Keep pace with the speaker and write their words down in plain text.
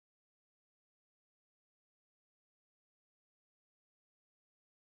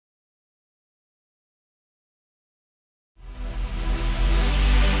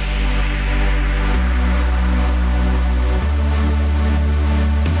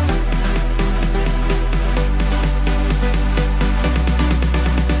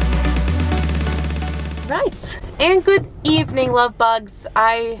And good evening, love bugs.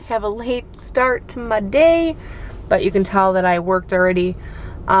 I have a late start to my day, but you can tell that I worked already.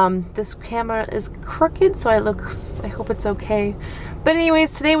 This camera is crooked, so I hope it's okay. But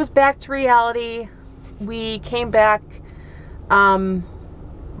anyways, today was back to reality. We came back a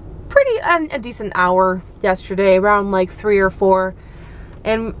decent hour yesterday, around like 3 or 4.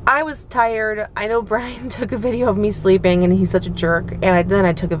 And I was tired. I know Brian took a video of me sleeping and he's such a jerk. And then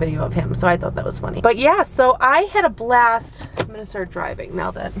I took a video of him, so I thought that was funny. But yeah, so I had a blast. I'm gonna start driving now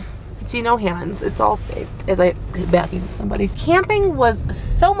that, see, no hands. It's all safe as I back into somebody. Camping was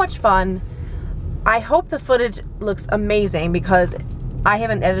so much fun. I hope the footage looks amazing because I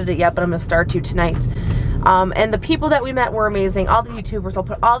haven't edited it yet, but I'm gonna start to tonight. And the people that we met were amazing. All the YouTubers, I'll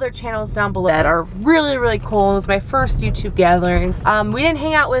put all their channels down below that are really, really cool. It was my first YouTube gathering. We didn't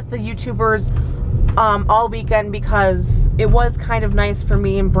hang out with the YouTubers all weekend because it was kind of nice for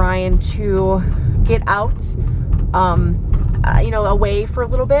me and Brian to get out, you know, away for a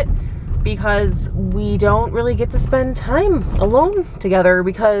little bit, because we don't really get to spend time alone together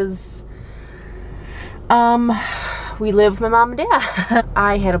because we live with my mom and dad.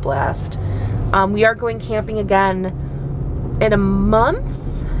 I had a blast. We are going camping again in a month,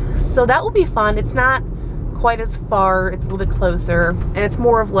 so that will be fun. It's not quite as far, it's a little bit closer, and it's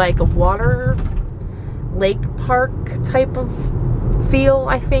more of like a water lake park type of feel,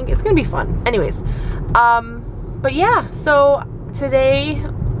 I think. It's gonna be fun. Anyways, but yeah, so today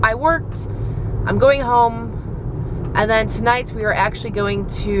I worked, I'm going home, and then tonight we are actually going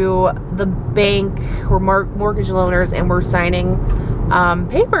to the bank. We're mortgage loaners and we're signing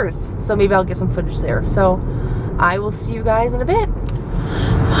papers, so maybe I'll get some footage there. So I will see you guys in a bit.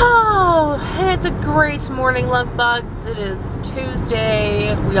 Oh, and it's a great morning, love bugs. It is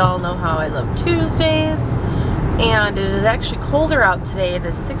Tuesday. We all know how I love Tuesdays, and it is actually colder out today. It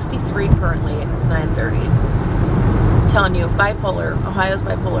is 63 currently and it's 9:30. I'm telling you, bipolar. Ohio's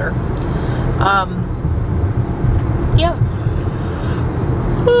bipolar. Yeah.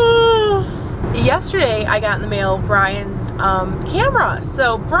 Yesterday I got in the mail Brian's camera,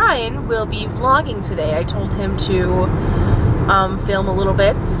 so Brian will be vlogging today. I told him to film a little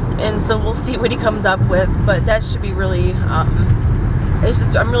bit, and so we'll see what he comes up with, but that should be really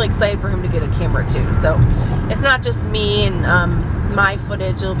I'm really excited for him to get a camera too. So it's not just me and my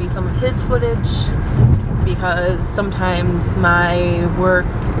footage, it'll be some of his footage, because sometimes my work,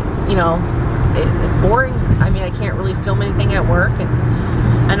 you know, it's boring. I mean, I can't really film anything at work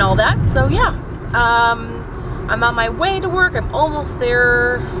and all that. So yeah, I'm on my way to work. I'm almost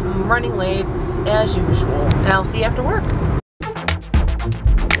there. I'm running late as usual, and I'll see you after work.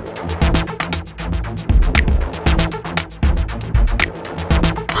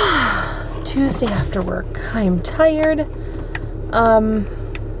 Tuesday after work. I am tired.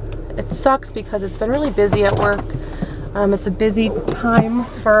 It sucks because it's been really busy at work. It's a busy time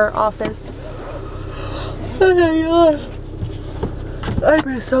for our office. Oh my god. I've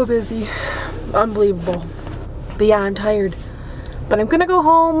been so busy. Unbelievable. But yeah, I'm tired. But I'm gonna go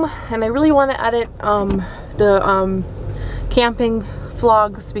home, and I really want to edit the camping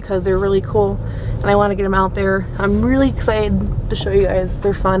vlogs because they're really cool and I want to get them out there. I'm really excited to show you guys.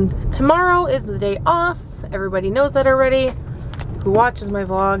 They're fun. Tomorrow is the day off. Everybody knows that already who watches my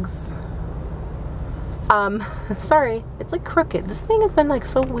vlogs. Sorry, it's like crooked. This thing has been like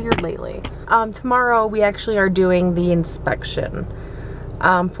so weird lately. Tomorrow we actually are doing the inspection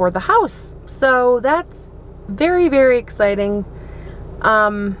for the house. So that's very, very exciting.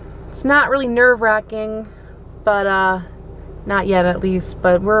 It's not really nerve-wracking, but not yet at least,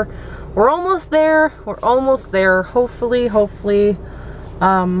 but we're almost there. We're almost there. Hopefully we'll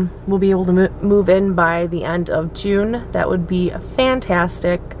be able to move in by the end of June. That would be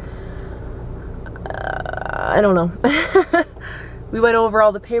fantastic. I don't know. We went over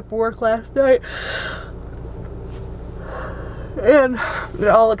all the paperwork last night and it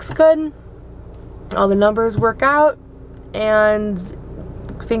all looks good. All the numbers work out, and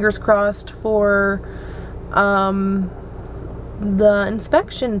fingers crossed for the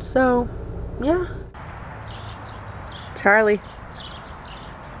inspection. So yeah. Charlie,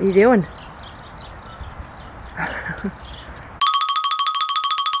 what are you doing?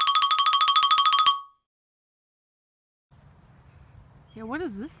 Yeah, what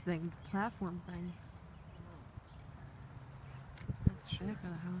is this thing? This platform thing? That's the back of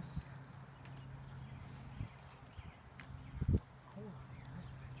the house.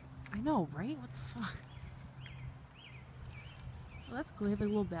 I know, right? What the fuck? Well, that's cool. They have a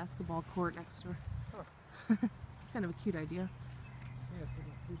little basketball court next door. Huh. Kind of a cute idea. Yeah, it's like a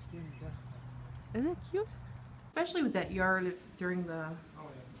freestanding basketball. Isn't it cute? Especially with that yard during the... Oh,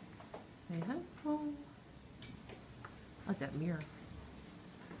 yeah. Say hello. like that mirror.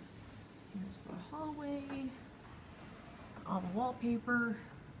 Here's the hallway. All the wallpaper.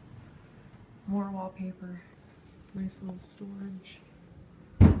 More wallpaper. Nice little storage.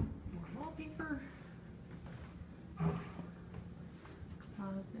 More wallpaper.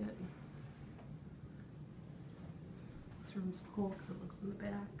 Closet. This room's cool because it looks in the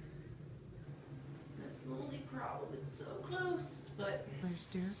back. That's the only problem. It's so close, but there's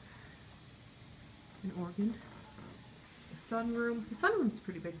Derek. An organ. The sunroom. The sunroom's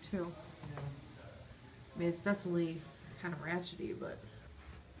pretty big too. I mean, it's definitely kind of ratchety, but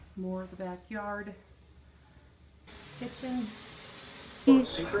more of the backyard. Kitchen.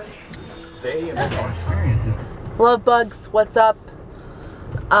 Secret? They and their experiences. Love bugs, what's up?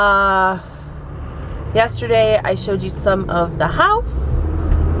 Yesterday I showed you some of the house.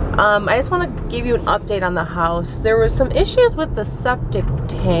 I just want to give you an update on the house. There was some issues with the septic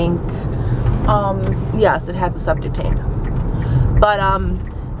tank. Yes, it has a septic tank. But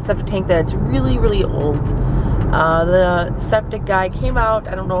the septic tank that's really, really old. The septic guy came out.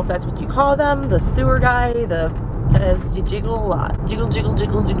 I don't know if that's what you call them. The sewer guy, the jiggle a lot. Jiggle, jiggle,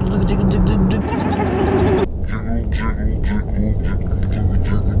 jiggle, jiggle, jiggle, jiggle, jiggle, jiggle.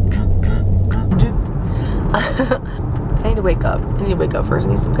 I need to wake up. I need to wake up first.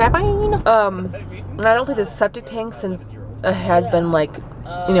 I need some caffeine. And I don't think the septic tank since has been like,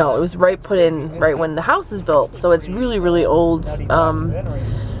 you know, it was put in right when the house is built, so it's really, really old.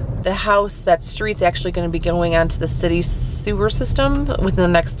 The house, that street's actually going to be going onto the city sewer system within the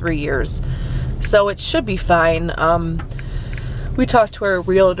next 3 years, so it should be fine. We talked to our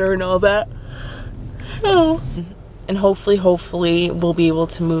realtor and all that. Oh. And hopefully we'll be able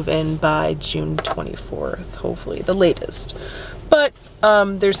to move in by June 24th, hopefully, the latest. But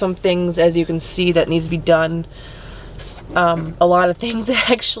there's some things, as you can see, that needs to be done. A lot of things,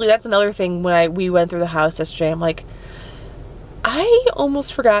 actually. That's another thing. When we went through the house yesterday, I'm like, I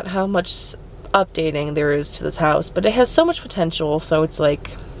almost forgot how much updating there is to this house, but it has so much potential, so it's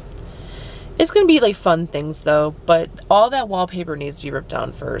like, it's gonna be like fun things though, but all that wallpaper needs to be ripped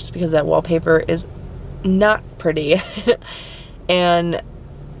down first, because that wallpaper is not pretty. And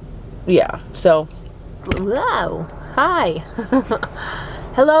yeah, so whoa, hi.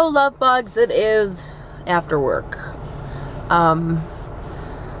 Hello love bugs. It is after work. Oh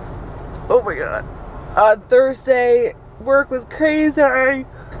my god, on Thursday work was crazy.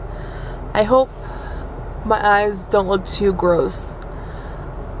 I hope my eyes don't look too gross.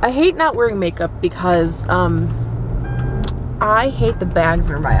 I hate not wearing makeup because I hate the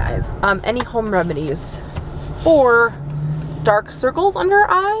bags under my eyes. Any home remedies for dark circles under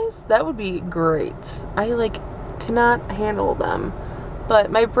eyes? That would be great. I like cannot handle them,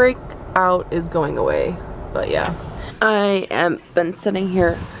 but my breakout is going away. But yeah, I am been sitting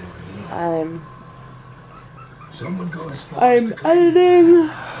here. I'm editing,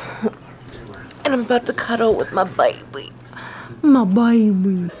 and I'm about to cuddle with my baby. My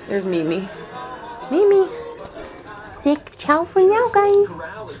baby. There's Mimi. Mimi. Say ciao for now, guys.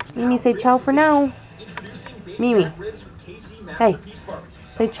 Mimi, say ciao for now. Mimi. Hey.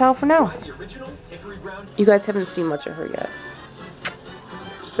 Say ciao for now. You guys haven't seen much of her yet,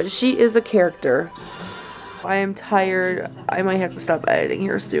 but she is a character. I am tired. I might have to stop editing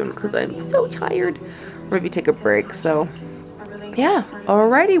here soon because I'm so tired. Maybe take a break. So yeah.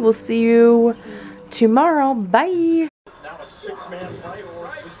 Alrighty. We'll see you tomorrow. Bye. Now a six-man fight or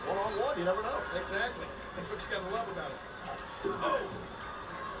just one-on-one, you never know. Exactly. That's what you gotta love about it. Oh.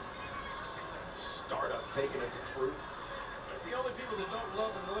 Stardust taking it to truth. The only people that don't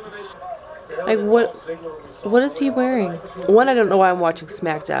love an elimination. Like what is he wearing? One, I don't know why I'm watching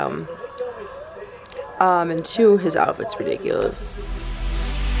SmackDown. And two, his outfit's ridiculous.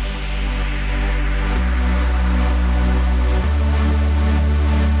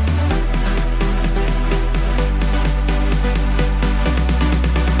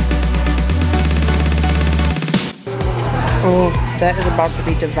 Oh, that is about to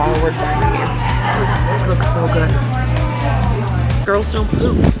be devoured by me. It looks so good. Girls don't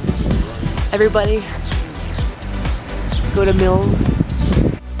poop. Everybody, go to Mills.